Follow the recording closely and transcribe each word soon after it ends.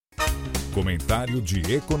Comentário de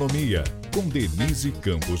Economia, com Denise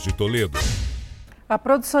Campos de Toledo. A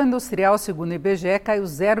produção industrial, segundo o IBGE, caiu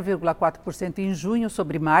 0,4% em junho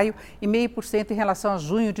sobre maio e 0,5% em relação a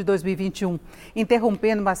junho de 2021,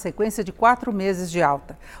 interrompendo uma sequência de 4 meses de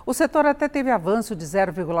alta. O setor até teve avanço de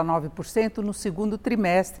 0,9% no segundo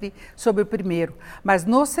trimestre sobre o primeiro, mas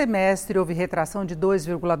no semestre houve retração de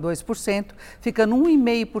 2,2%, ficando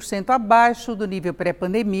 1,5% abaixo do nível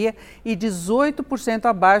pré-pandemia e 18%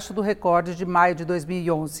 abaixo do recorde de maio de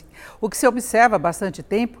 2011. O que se observa há bastante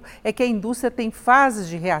tempo é que a indústria tem fases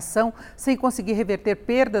de reação sem conseguir reverter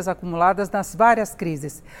perdas acumuladas nas várias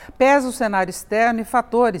crises. Pesa o cenário externo e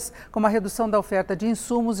fatores como a redução da oferta de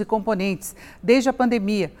insumos e componentes desde a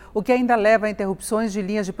pandemia, o que ainda leva a interrupções de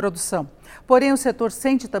linhas de produção. Porém, o setor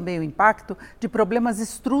sente também o impacto de problemas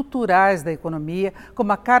estruturais da economia,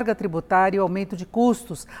 como a carga tributária e o aumento de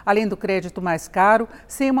custos, além do crédito mais caro,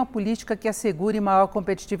 sem uma política que assegure maior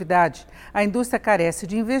competitividade. A indústria carece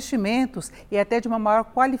de investimentos e até de uma maior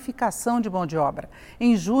qualificação de mão de obra.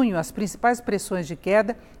 Em junho, as principais pressões de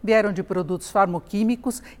queda vieram de produtos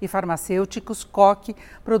farmoquímicos e farmacêuticos, coque,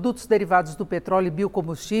 produtos derivados do petróleo e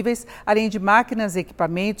biocombustíveis, além de máquinas e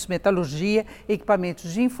equipamentos, metalurgia,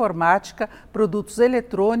 equipamentos de informática, produtos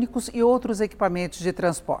eletrônicos e outros equipamentos de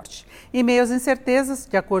transporte. Em meio às incertezas,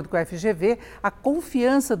 de acordo com a FGV, a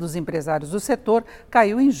confiança dos empresários do setor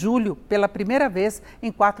caiu em julho pela primeira vez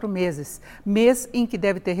em 4 meses, mês em que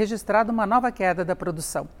deve ter registrado uma nova queda da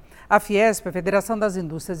produção. A Fiesp, a Federação das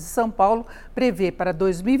Indústrias de São Paulo, prevê para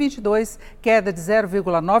 2022 queda de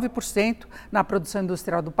 0,9% na produção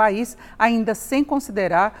industrial do país, ainda sem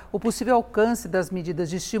considerar o possível alcance das medidas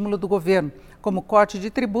de estímulo do governo, como corte de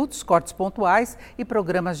tributos, cortes pontuais e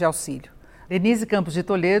programas de auxílio. Denise Campos de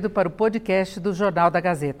Toledo para o podcast do Jornal da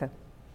Gazeta.